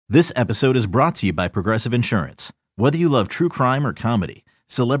This episode is brought to you by Progressive Insurance. Whether you love true crime or comedy,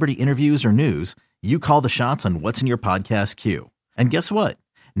 celebrity interviews or news, you call the shots on what's in your podcast queue. And guess what?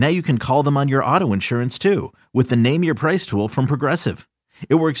 Now you can call them on your auto insurance too with the Name Your Price tool from Progressive.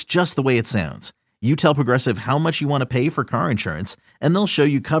 It works just the way it sounds. You tell Progressive how much you want to pay for car insurance, and they'll show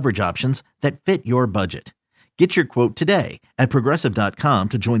you coverage options that fit your budget. Get your quote today at Progressive.com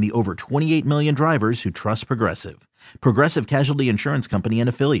to join the over 28 million drivers who trust Progressive. Progressive Casualty Insurance Company and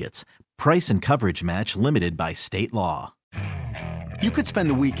Affiliates. Price and coverage match limited by state law. You could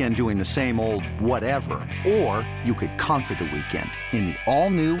spend the weekend doing the same old whatever, or you could conquer the weekend in the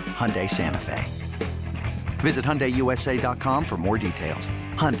all-new Hyundai Santa Fe. Visit HyundaiUSA.com for more details.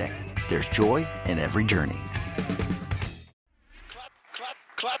 Hyundai, there's joy in every journey.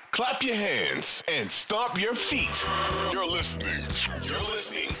 Clap your hands and stomp your feet. You're listening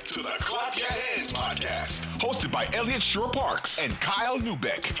to the Clap Your Hands podcast, hosted by Elliot Shore-Parks and Kyle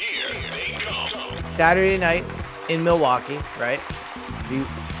Neubeck. Here they go. Saturday night in Milwaukee, right?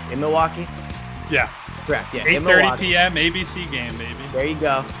 In Milwaukee? Yeah. Correct, yeah. 8:30 p.m. ABC game, baby. There you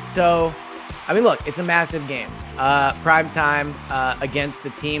go. So, I mean, look, it's a massive game. Prime time against the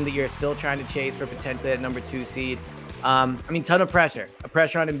team that you're still trying to chase for potentially that number 2 seed. I mean, ton of pressure.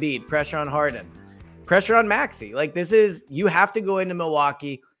 Pressure on Embiid, pressure on Harden, pressure on Maxey. Like, this is, you have to go into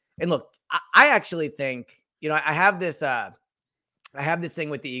Milwaukee. And look, I actually think, you know, I have this thing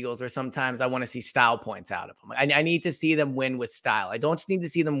with the Eagles where sometimes I want to see style points out of them. I need to see them win with style. I don't just need to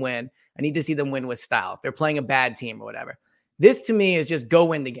see them win. I need to see them win with style. If they're playing a bad team or whatever. This to me is just go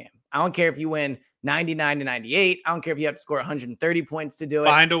win the game. I don't care if you win 99-98. I don't care if you have to score 130 points to do it.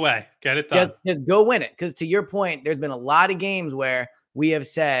 Find a way. Get it done. Just go win it. Because to your point, there's been a lot of games where we have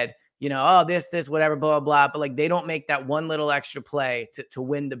said, you know, oh, this, whatever, blah, blah, blah. But like, they don't make that one little extra play to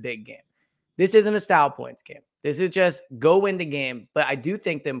win the big game. This isn't a style points game. This is just go win the game. But I do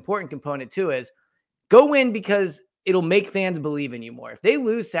think the important component too is go win because it'll make fans believe in you more. If they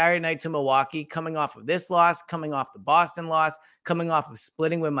lose Saturday night to Milwaukee, coming off of this loss, coming off the Boston loss, coming off of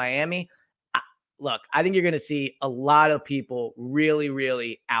splitting with Miami, look, I think you're going to see a lot of people really,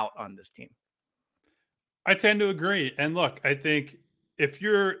 really out on this team. I tend to agree. And look, I think if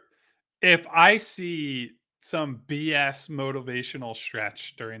I see some BS motivational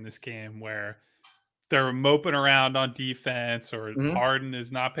stretch during this game where they're moping around on defense or Harden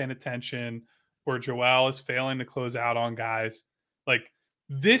is not paying attention or Joel is failing to close out on guys, like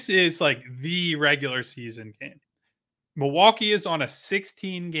this is like the regular season game. Milwaukee is on a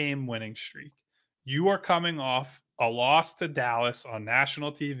 16-game winning streak. You are coming off a loss to Dallas on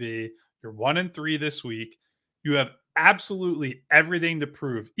national TV. You're 1-3 this week. You have absolutely everything to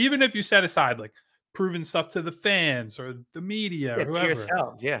prove. Even if you set aside like proving stuff to the fans or the media or whoever. To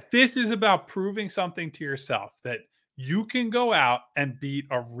yourselves, yeah. This is about proving something to yourself that you can go out and beat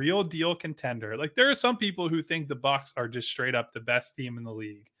a real deal contender. Like there are some people who think the Bucks are just straight up the best team in the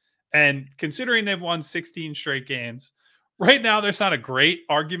league. And considering they've won 16 straight games, right now, there's not a great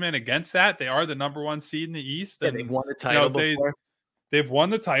argument against that. They are the number 1 seed in the East. And they've won the title before. They've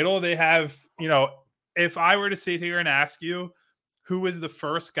won the title. They have, you know, if I were to sit here and ask you who is the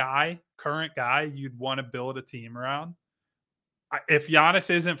first current guy you'd want to build a team around, if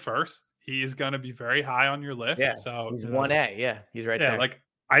Giannis isn't first, he is going to be very high on your list. Yeah, so he's 1A. Yeah, he's right there. Like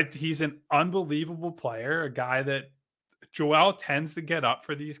he's an unbelievable player, a guy that Joel tends to get up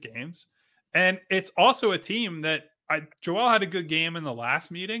for these games. And it's also a team that Joel had a good game in the last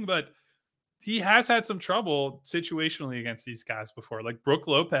meeting, but he has had some trouble situationally against these guys before. Like Brook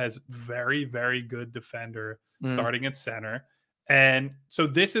Lopez, very, very good defender starting at center. And so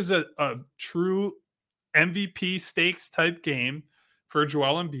this is a true MVP stakes type game for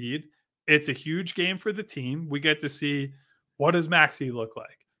Joel Embiid. It's a huge game for the team. We get to see, what does Maxey look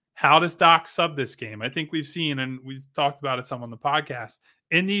like? How does Doc sub this game? I think we've seen, and we've talked about it some on the podcast,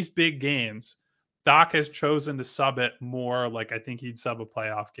 in these big games, Doc has chosen to sub it more like I think he'd sub a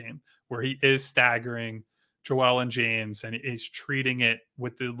playoff game where he is staggering Joel and James and he's treating it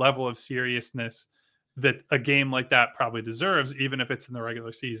with the level of seriousness that a game like that probably deserves, even if it's in the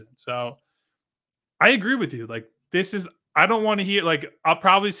regular season. So I agree with you. Like this is, I don't want to hear, like, I'll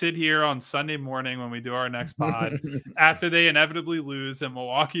probably sit here on Sunday morning when we do our next pod after they inevitably lose and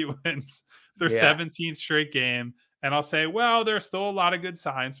Milwaukee wins their 17th straight game. And I'll say, well, there's still a lot of good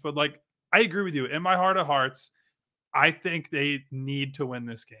signs, but like, I agree with you. In my heart of hearts, I think they need to win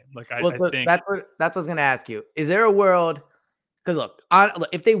this game. Like, I think that's what I was going to ask you. Is there a world? Because look,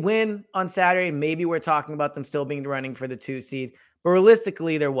 if they win on Saturday, maybe we're talking about them still being running for the 2 seed. But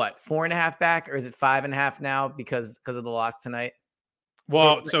realistically, they're what, 4.5 back, or is it 5.5 now because of the loss tonight?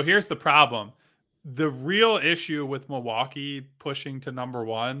 Well, so here's the problem. the real issue with Milwaukee pushing to number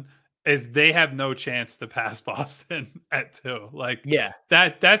 1 is they have no chance to pass Boston at 2. Like Yeah.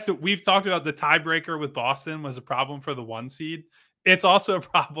 that's we've talked about the tiebreaker with Boston was a problem for the 1 seed. It's also a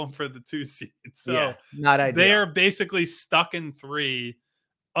problem for the 2 seed. So yeah, not ideal. they're basically stuck in 3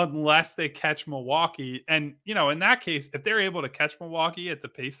 unless they catch Milwaukee. And, in that case, if they're able to catch Milwaukee at the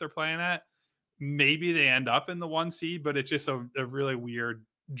pace they're playing at, maybe they end up in the 1 seed, but it's just a really weird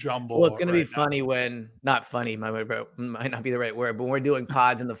jumble. Well, it's going to be funny when, not funny, might not be the right word, but when we're doing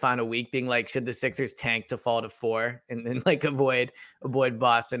pods in the final week, being like, should the Sixers tank to fall to 4 and then like avoid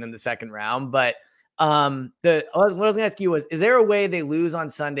Boston in the second round? But what I was going to ask you was, is there a way they lose on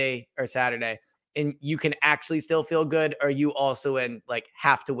Sunday or Saturday and you can actually still feel good? Or are you also in like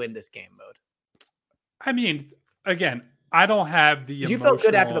have to win this game mode? I mean, again, I don't have the You felt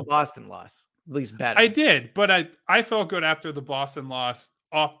good after the Boston loss, at least better. I did, but I felt good after the Boston loss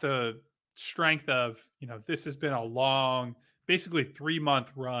off the strength of, this has been a long, basically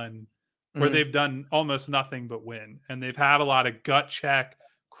 3-month run where they've done almost nothing but win. And they've had a lot of gut check,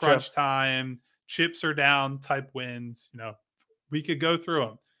 crunch time, chips are down type wins. We could go through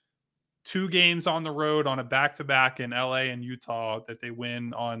them. 2 games on the road on a back-to-back in LA and Utah that they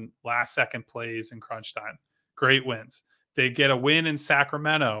win on last second plays and crunch time. Great wins. They get a win in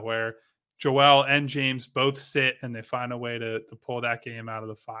Sacramento where Joel and James both sit and they find a way to pull that game out of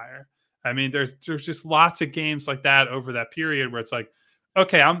the fire. I mean, there's just lots of games like that over that period where it's like,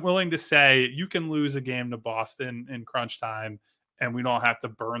 okay, I'm willing to say you can lose a game to Boston in crunch time and we don't have to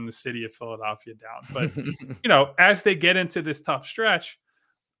burn the city of Philadelphia down. But, as they get into this tough stretch,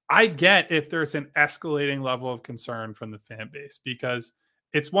 I get if there's an escalating level of concern from the fan base, because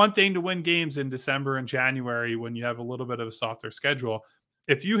it's one thing to win games in December and January when you have a little bit of a softer schedule.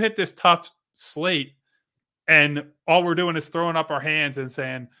 If you hit this tough slate and all we're doing is throwing up our hands and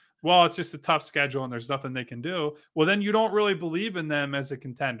saying, well, it's just a tough schedule and there's nothing they can do, well, then you don't really believe in them as a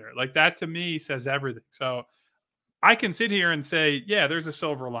contender. Like that to me says everything. So I can sit here and say, yeah, there's a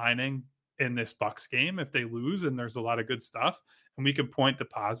silver lining in this Bucks game if they lose and there's a lot of good stuff and we can point to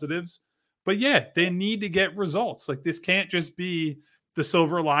positives. But yeah, they need to get results. Like this can't just be the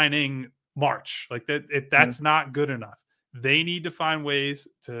silver lining March. Like that's not good enough. They need to find ways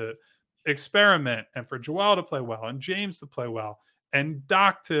to experiment and for Joel to play well and James to play well and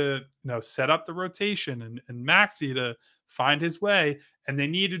Doc to set up the rotation and Maxey to find his way. And they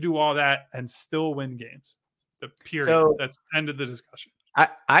need to do all that and still win games. The period. So, that's the end of the discussion.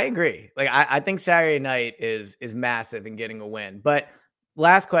 I agree. Like I think Saturday night is massive in getting a win. But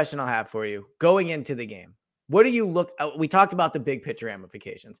last question I'll have for you going into the game. What do you look at? We talked about the big picture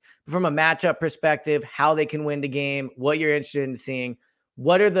ramifications from a matchup perspective, how they can win the game, what you're interested in seeing.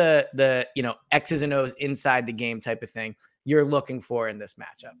 What are the X's and O's inside the game type of thing you're looking for in this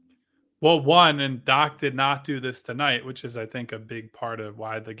matchup? Well, one, and Doc did not do this tonight, which is, I think, a big part of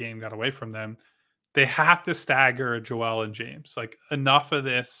why the game got away from them. They have to stagger Joel and James. Like enough of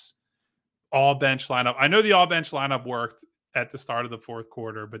this all bench lineup. I know the all bench lineup worked at the start of the fourth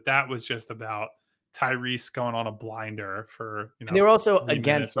quarter, but that was just about Tyrese going on a blinder for, and they were also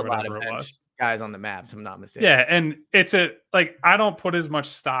against a lot of bench guys on the map, if I'm not mistaken. Yeah. And it's I don't put as much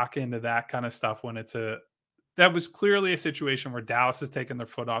stock into that kind of stuff when that was clearly a situation where Dallas has taken their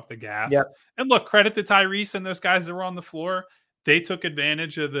foot off the gas. Yep. And look, credit to Tyrese and those guys that were on the floor. They took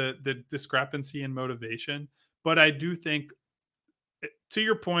advantage of the discrepancy in motivation. But I do think, to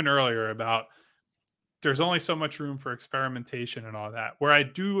your point earlier about there's only so much room for experimentation and all that, where I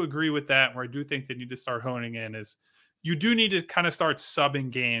do agree with that, where I do think they need to start honing in is you do need to kind of start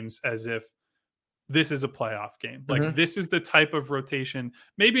subbing games as if this is a playoff game. Like this is the type of rotation.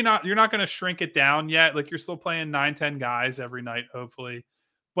 Maybe not, you're not going to shrink it down yet. Like you're still playing 9-10 guys every night, hopefully,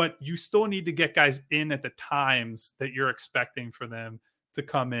 but you still need to get guys in at the times that you're expecting for them to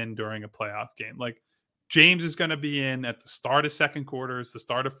come in during a playoff game. Like James is going to be in at the start of second quarters, the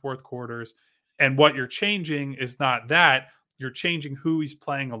start of fourth quarters. And what you're changing is not that. You're changing who he's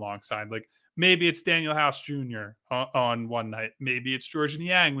playing alongside. Like maybe it's Daniel House Jr. on one night. Maybe it's George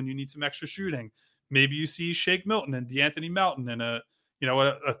Niang when you need some extra shooting. Maybe you see Shake Milton and DeAnthony Melton and a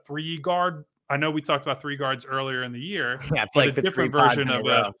 3-guard. I know we talked about 3 guards earlier in the year. Yeah, but a different version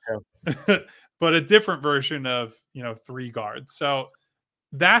of but a different version of 3 guards. So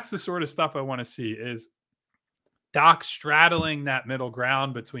that's the sort of stuff I want to see is Doc straddling that middle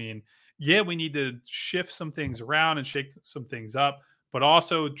ground between, yeah, we need to shift some things around and shake some things up, but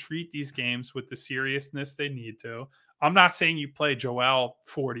also treat these games with the seriousness they need to. I'm not saying you play Joel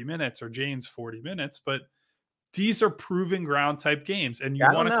 40 minutes or James 40 minutes, but these are proving ground type games. And you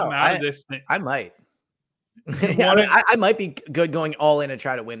want to come out of this thing. I might. I might be good going all in and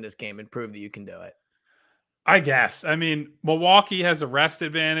try to win this game and prove that you can do it. I guess. I mean, Milwaukee has a rest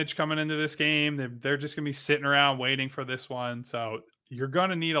advantage coming into this game. They're just going to be sitting around waiting for this one. So you're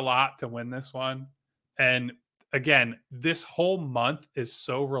going to need a lot to win this one. And again, this whole month is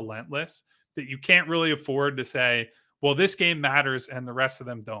so relentless that you can't really afford to say, well, this game matters and the rest of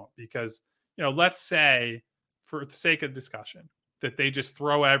them don't. Because, let's say, for the sake of discussion, that they just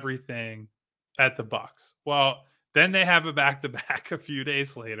throw everything at the Bucks. Well, then they have a back-to-back a few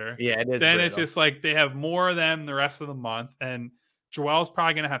days later. Yeah, it is. Then it's just like they have more of them the rest of the month. And Joel's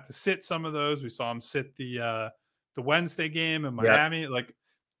probably going to have to sit some of those. We saw him sit the Wednesday game in Miami. Yep.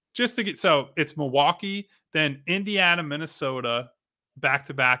 Just to get, so it's Milwaukee, then Indiana, Minnesota,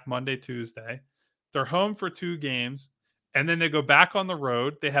 back-to-back Monday, Tuesday. They're home for 2 games. And then they go back on the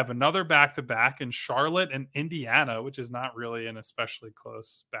road. They have another back-to-back in Charlotte and Indiana, which is not really an especially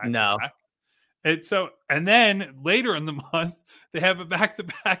close back-to-back. No. And then later in the month, they have a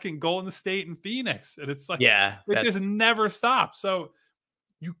back-to-back in Golden State and Phoenix. And it's like, it just never stops. So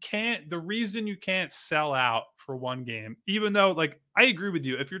the reason you can't sell out for one game, even though, I agree with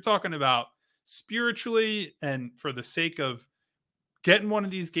you. If you're talking about spiritually and for the sake of getting one of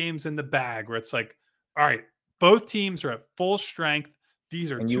these games in the bag where it's like, all right, both teams are at full strength.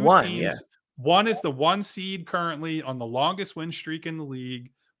 These are two teams. Yeah. One is the 1 seed currently on the longest win streak in the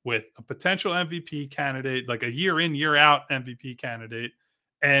league, with a potential MVP candidate, like a year in, year out MVP candidate,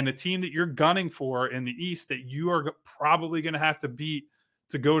 and a team that you're gunning for in the East that you are probably going to have to beat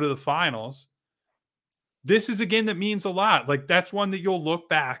to go to the finals. This is a game that means a lot. That's one that you'll look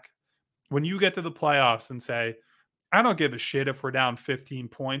back when you get to the playoffs and say, I don't give a shit if we're down 15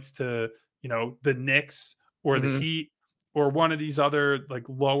 points to, the Knicks or the Heat or one of these other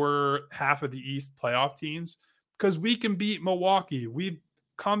lower half of the East playoff teams, because we can beat Milwaukee. We've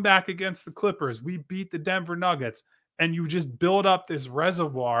come back against the Clippers. We beat the Denver Nuggets, and you just build up this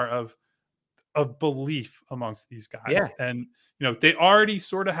reservoir of belief amongst these guys. Yeah. And, they already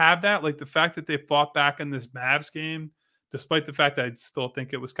sort of have that, the fact that they fought back in this Mavs game, despite the fact that I still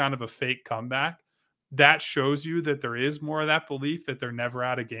think it was kind of a fake comeback. That shows you that there is more of that belief that they're never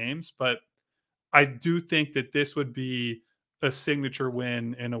out of games. But I do think that this would be a signature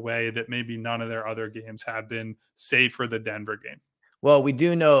win in a way that maybe none of their other games have been, save for the Denver game. Well, we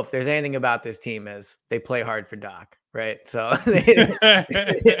do know if there's anything about this team is they play hard for Doc, right? So they're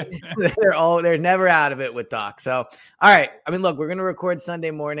never out of it with Doc. So, all right. I mean, look, we're going to record Sunday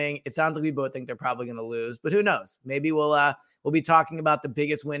morning. It sounds like we both think they're probably going to lose, but who knows? Maybe we'll be talking about the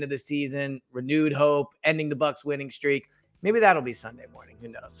biggest win of the season, renewed hope, ending the Bucks winning streak. Maybe that'll be Sunday morning. Who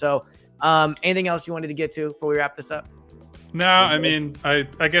knows? So, anything else you wanted to get to before we wrap this up? No, I mean, I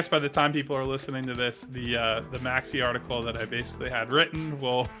guess by the time people are listening to this, the Maxey article that I basically had written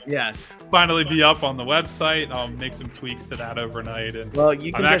will finally be up on the website. I'll make some tweaks to that overnight. And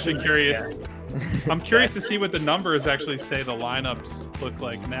I'm actually curious. Yeah. I'm curious to see what the numbers actually say the lineups look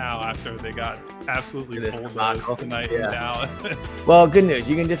like now after they got absolutely bulldozed tonight in Dallas. Well, good news.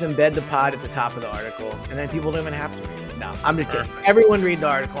 You can just embed the pod at the top of the article, and then people don't even have to read it. No, I'm just kidding. Everyone read the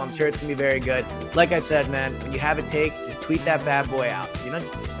article. I'm sure it's going to be very good. Like I said, man, when you have a take, just tweet that bad boy out.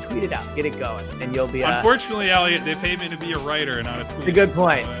 Just tweet it out. Get it going, and you'll be... Unfortunately, Elliot, they paid me to be a writer, not a tweet. It's a good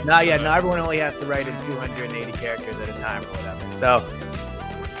point. So, no, everyone only has to write in 280 characters at a time or whatever. So...